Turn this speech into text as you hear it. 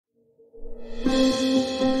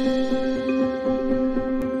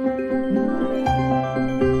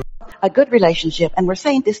A good relationship, and we're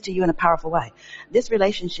saying this to you in a powerful way, this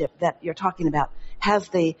relationship that you're talking about has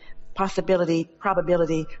the possibility,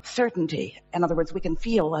 probability, certainty. In other words, we can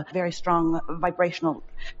feel a very strong vibrational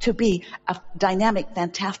to be a dynamic,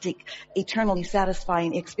 fantastic, eternally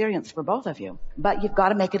satisfying experience for both of you. But you've got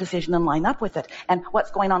to make a decision and line up with it. And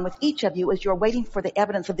what's going on with each of you is you're waiting for the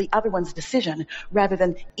evidence of the other one's decision rather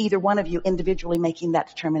than either one of you individually making that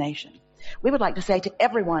determination. We would like to say to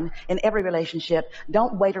everyone in every relationship,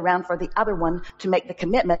 don't wait around for the other one to make the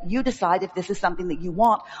commitment. You decide if this is something that you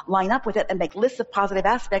want, line up with it, and make lists of positive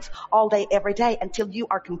aspects all day, every day, until you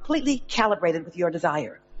are completely calibrated with your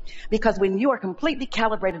desire. Because when you are completely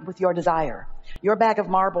calibrated with your desire, your bag of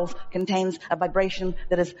marbles contains a vibration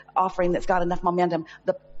that is offering, that's got enough momentum.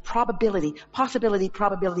 The probability, possibility,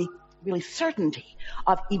 probability, really certainty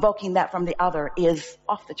of evoking that from the other is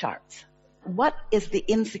off the charts. What is the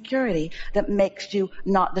insecurity that makes you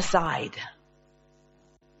not decide?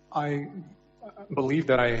 I believe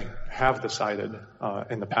that I have decided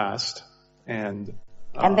in the past. And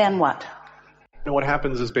then what? What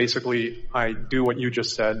happens is basically I do what you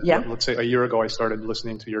just said. Yeah. Let's say a year ago I started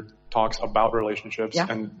listening to your talks about relationships, yeah.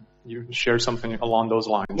 and you shared something along those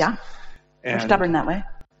lines. Yeah. We're stubborn that way.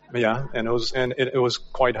 Yeah, and it was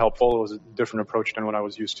quite helpful. It was a different approach than what I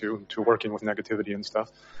was used to working with negativity and stuff.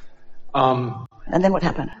 And then what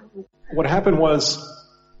happened? What happened was,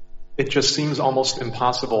 it just seems almost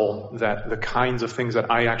impossible that the kinds of things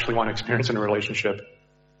that I actually want to experience in a relationship,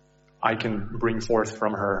 I can bring forth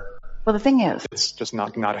from her. Well, the thing is, it's just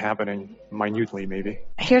not happening minutely, maybe.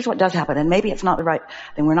 Here's what does happen, and maybe it's not the right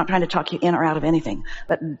thing. We're not trying to talk you in or out of anything,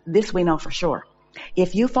 but this we know for sure.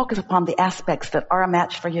 If you focus upon the aspects that are a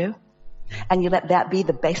match for you, and you let that be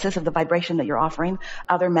the basis of the vibration that you're offering,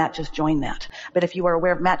 other matches join that. But if you are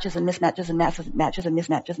aware of matches and mismatches and matches and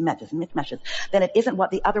mismatches and matches and mismatches, then it isn't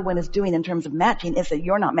what the other one is doing in terms of matching, it's that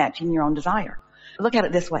you're not matching your own desire. Look at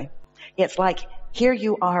it this way. It's like here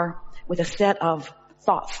you are with a set of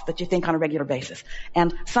thoughts that you think on a regular basis.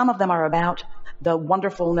 And some of them are about the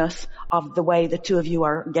wonderfulness of the way the two of you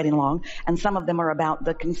are getting along, and some of them are about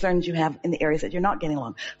the concerns you have in the areas that you're not getting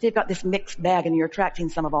along. So you've got this mixed bag and you're attracting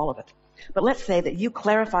some of all of it. But let's say that you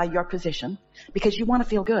clarify your position because you want to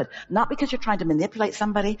feel good, not because you're trying to manipulate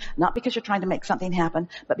somebody, not because you're trying to make something happen,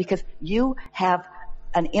 but because you have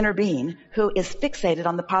an inner being who is fixated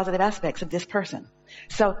on the positive aspects of this person.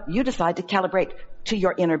 So you decide to calibrate to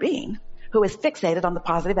your inner being who is fixated on the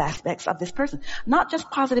positive aspects of this person. Not just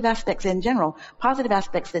positive aspects in general, positive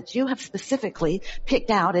aspects that you have specifically picked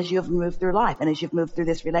out as you have moved through life and as you've moved through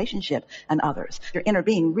this relationship and others. Your inner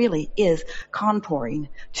being really is contouring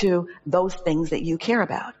to those things that you care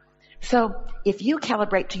about. So if you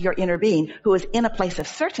calibrate to your inner being who is in a place of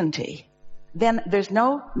certainty, then there's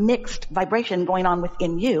no mixed vibration going on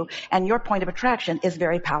within you, and your point of attraction is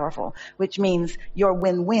very powerful, which means your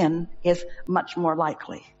win-win is much more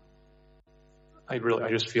likely. I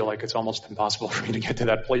just feel like it's almost impossible for me to get to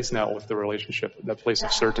that place now with the relationship, that place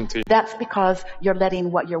of certainty. That's because you're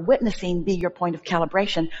letting what you're witnessing be your point of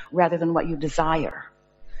calibration rather than what you desire.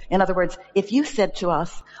 In other words, if you said to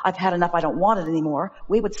us, I've had enough, I don't want it anymore,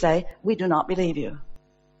 we would say, we do not believe you.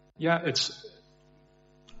 Yeah,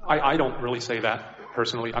 I don't really say that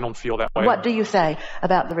personally. I don't feel that way. What do you say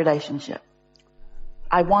about the relationship?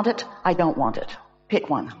 I want it, I don't want it. Pick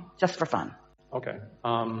one, just for fun. Okay.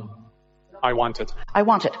 I want it. I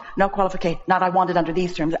want it. No qualification. Not I want it under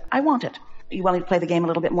these terms. I want it. Are you willing to play the game a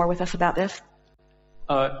little bit more with us about this?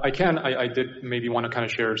 I can. I did maybe want to kind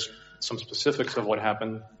of share some specifics of what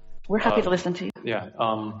happened. We're happy to listen to you. Yeah.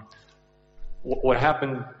 What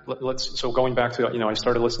happened, so going back to, I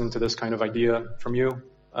started listening to this kind of idea from you,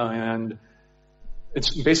 and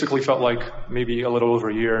it's basically felt like maybe a little over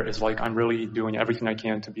a year is like I'm really doing everything I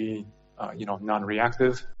can to be,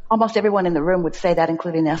 non-reactive. Almost everyone in the room would say that,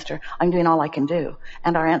 including Esther. I'm doing all I can do.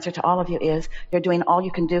 And our answer to all of you is, you're doing all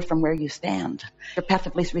you can do from where you stand. Your path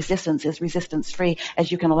of least resistance is resistance-free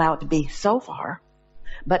as you can allow it to be so far.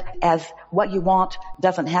 But as what you want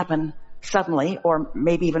doesn't happen suddenly or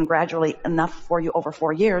maybe even gradually enough for you over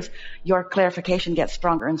 4 years, your clarification gets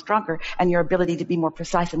stronger and stronger, and your ability to be more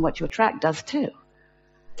precise in what you attract does too.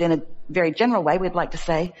 In a very general way, we would like to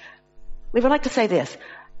say this.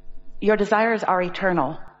 Your desires are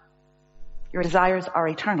eternal. Your desires are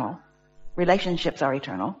eternal. Relationships are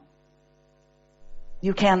eternal.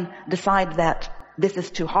 You can decide that this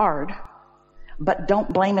is too hard, but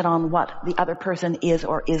don't blame it on what the other person is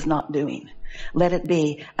or is not doing. Let it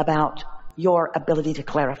be about your ability to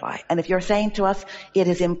clarify. And if you're saying to us, it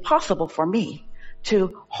is impossible for me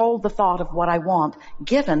to hold the thought of what I want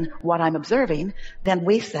given what I'm observing, then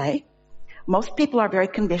we say, Most people are very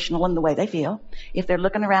conditional in the way they feel. If they're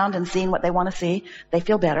looking around and seeing what they want to see, they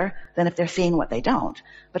feel better than if they're seeing what they don't.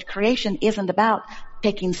 But creation isn't about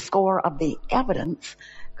taking score of the evidence.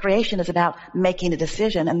 Creation is about making a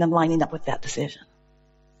decision and then lining up with that decision.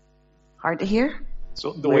 Hard to hear?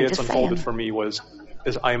 So the way it's unfolded for me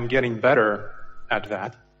is I'm getting better at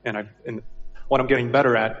that. And what I'm getting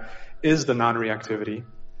better at is the non-reactivity,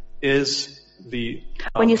 is the...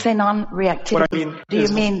 when you say non-reactivity, do you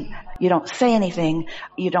mean you don't say anything,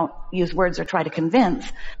 you don't use words or try to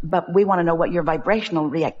convince, but we want to know what your vibrational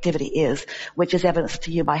reactivity is, which is evidenced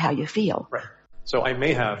to you by how you feel. Right. So I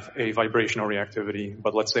may have a vibrational reactivity,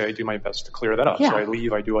 but let's say I do my best to clear that up. Yeah. So I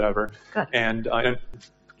leave, I do whatever. Good. And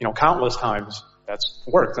countless times that's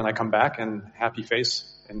worked, and I come back and happy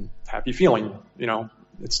face and happy feeling,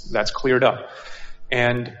 that's cleared up.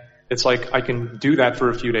 And it's like I can do that for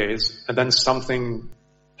a few days, and then something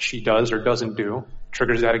she does or doesn't do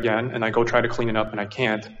triggers that again, and I go try to clean it up, and I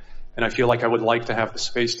can't. And I feel like I would like to have the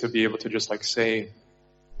space to be able to just say,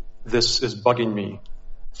 this is bugging me.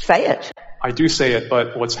 Say it. I do say it,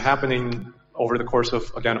 but what's happening over the course of,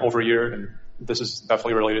 again, over a year, and this is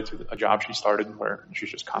definitely related to a job she started where she's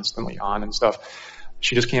just constantly on and stuff,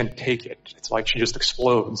 she just can't take it. It's like she just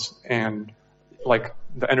explodes, and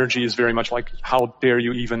the energy is very much like, how dare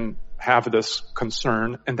you even have this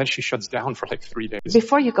concern? And then she shuts down for 3 days.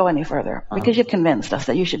 Before you go any further, because you've convinced us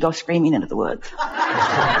that you should go screaming into the woods.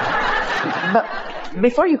 But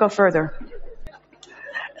before you go further,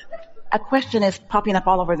 a question is popping up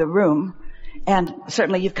all over the room, and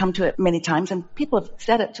certainly you've come to it many times, and people have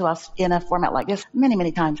said it to us in a format like this many,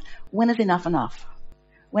 many times. When is enough enough?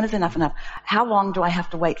 When is enough enough? How long do I have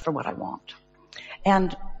to wait for what I want?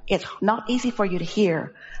 And it's not easy for you to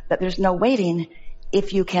hear that there's no waiting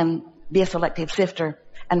if you can be a selective sifter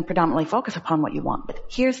and predominantly focus upon what you want. But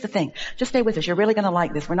here's the thing. Just stay with us. You're really going to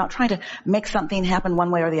like this. We're not trying to make something happen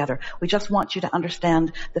one way or the other. We just want you to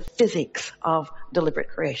understand the physics of deliberate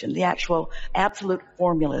creation, the actual absolute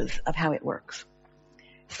formulas of how it works.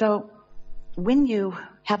 So when you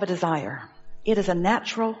have a desire, it is a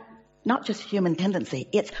natural, not just human tendency.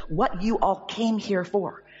 It's what you all came here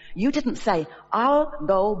for. You didn't say, I'll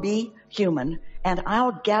go be human and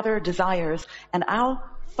I'll gather desires and I'll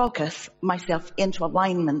focus myself into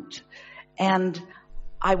alignment and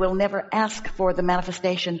I will never ask for the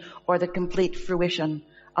manifestation or the complete fruition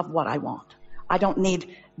of what I want. I don't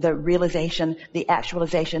need the realization, the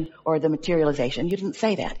actualization, or the materialization. You didn't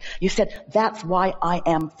say that. You said, that's why I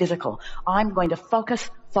am physical. I'm going to focus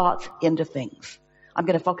thoughts into things. I'm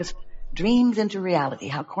going to focus dreams into reality.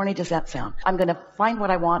 How corny does that sound? I'm going to find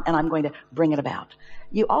what I want and I'm going to bring it about.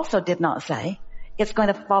 You also did not say it's going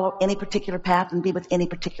to follow any particular path and be with any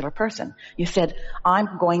particular person. You said,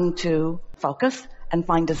 I'm going to focus and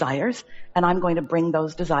find desires, and I'm going to bring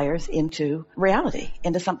those desires into reality,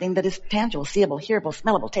 into something that is tangible, seeable, hearable,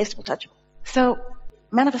 smellable, tastable, touchable. So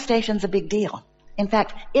manifestation's a big deal. In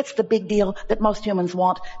fact, it's the big deal that most humans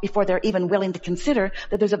want before they're even willing to consider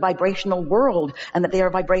that there's a vibrational world and that they are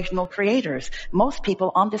vibrational creators. Most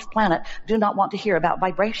people on this planet do not want to hear about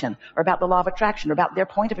vibration or about the law of attraction or about their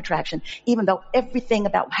point of attraction, even though everything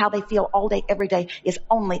about how they feel all day, every day is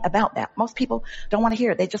only about that. Most people don't want to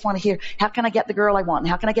hear it. They just want to hear, how can I get the girl I want? And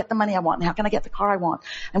how can I get the money I want? And how can I get the car I want?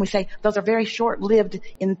 And we say those are very short-lived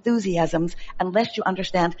enthusiasms unless you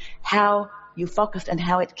understand how you focused and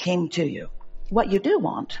how it came to you. What you do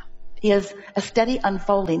want is a steady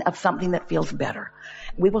unfolding of something that feels better.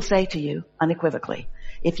 We will say to you unequivocally,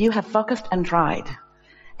 if you have focused and tried,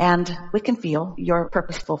 and we can feel your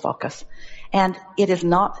purposeful focus, and it is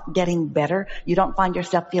not getting better, you don't find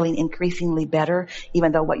yourself feeling increasingly better,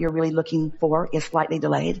 even though what you're really looking for is slightly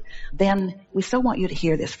delayed, then we so want you to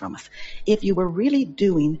hear this from us. If you were really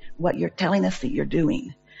doing what you're telling us that you're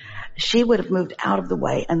doing, she would have moved out of the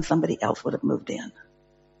way and somebody else would have moved in.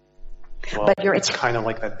 Well, it's kind of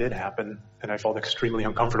like that did happen, and I felt extremely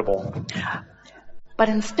uncomfortable. But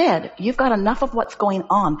instead, you've got enough of what's going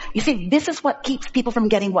on. You see, this is what keeps people from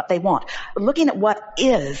getting what they want. Looking at what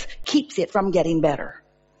is keeps it from getting better.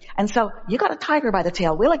 And so you got a tiger by the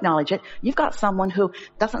tail. We'll acknowledge it. You've got someone who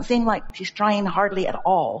doesn't seem like she's trying hardly at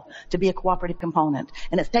all to be a cooperative component.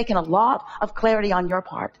 And it's taken a lot of clarity on your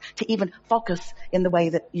part to even focus in the way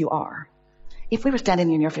that you are. If we were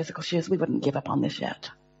standing in your physical shoes, we wouldn't give up on this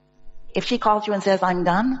yet. If she calls you and says, I'm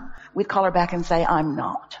done, we'd call her back and say, I'm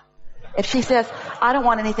not. If she says, I don't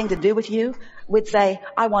want anything to do with you, we'd say,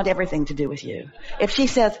 I want everything to do with you. If she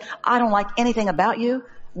says, I don't like anything about you,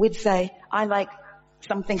 we'd say, I like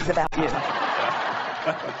some things about you.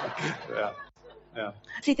 Yeah. Yeah.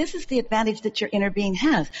 See, this is the advantage that your inner being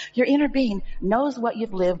has. Your inner being knows what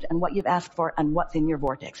you've lived and what you've asked for and what's in your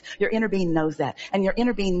vortex. Your inner being knows that. And your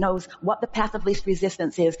inner being knows what the path of least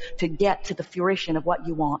resistance is to get to the fruition of what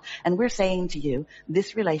you want. And we're saying to you,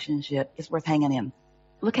 this relationship is worth hanging in.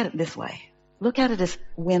 Look at it this way. Look at it as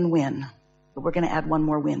win-win. But we're going to add one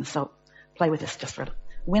more win. So play with this just for a little.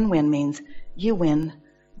 Win-win means you win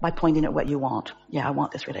by pointing at what you want. Yeah, I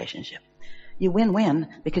want this relationship. You win-win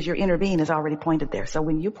because your inner being is already pointed there. So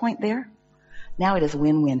when you point there, now it is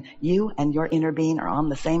win-win. You and your inner being are on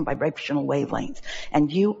the same vibrational wavelengths,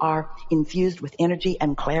 and you are infused with energy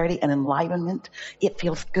and clarity and enlightenment. It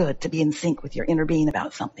feels good to be in sync with your inner being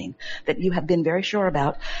about something that you have been very sure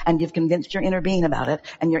about, and you've convinced your inner being about it,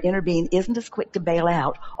 and your inner being isn't as quick to bail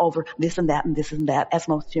out over this and that and this and that as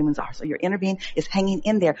most humans are. So your inner being is hanging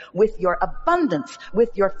in there with your abundance,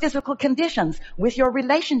 with your physical conditions, with your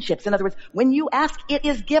relationships. In other words, when you ask, it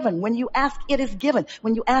is given. When you ask, it is given.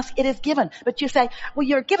 When you ask, it is given. But you say, well,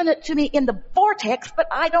 you're giving it to me in the vortex, but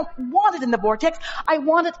I don't want it in the vortex. I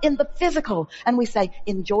want it in the physical. And we say,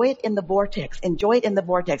 enjoy it in the vortex. Enjoy it in the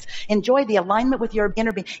vortex. Enjoy the alignment with your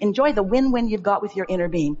inner being. Enjoy the win-win you've got with your inner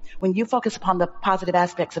being. When you focus upon the positive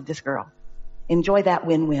aspects of this girl, enjoy that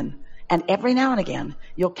win-win. And every now and again,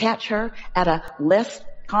 you'll catch her at a less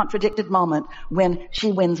contradicted moment when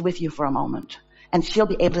she wins with you for a moment. And she'll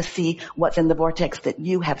be able to see what's in the vortex that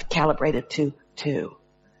you have calibrated to too.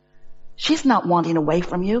 She's not wanting away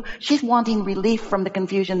from you. She's wanting relief from the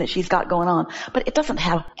confusion that she's got going on. But it doesn't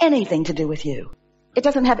have anything to do with you. It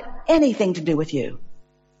doesn't have anything to do with you.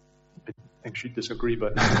 I think she'd disagree,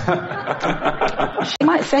 but... She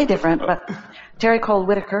might say different, but Terry Cole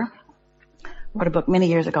Whitaker wrote a book many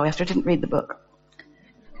years ago. Esther didn't read the book.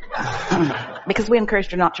 Because we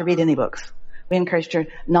encouraged her not to read any books. We encouraged her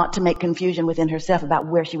not to make confusion within herself about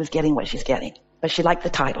where she was getting what she's getting. But she liked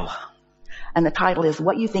the title. And the title is,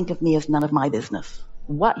 What You Think of Me Is None of My Business.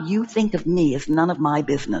 What you think of me is none of my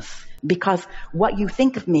business. Because what you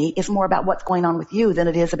think of me is more about what's going on with you than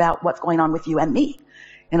it is about what's going on with you and me.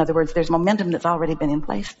 In other words, there's momentum that's already been in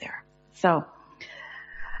place there. So,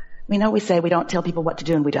 we say we don't tell people what to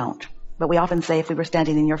do, and we don't. But we often say if we were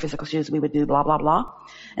standing in your physical shoes, we would do blah, blah, blah.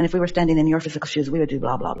 And if we were standing in your physical shoes, we would do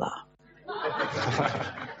blah, blah, blah.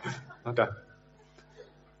 Okay.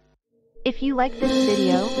 If you like this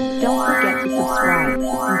video, don't forget to subscribe,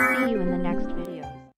 and see you in the next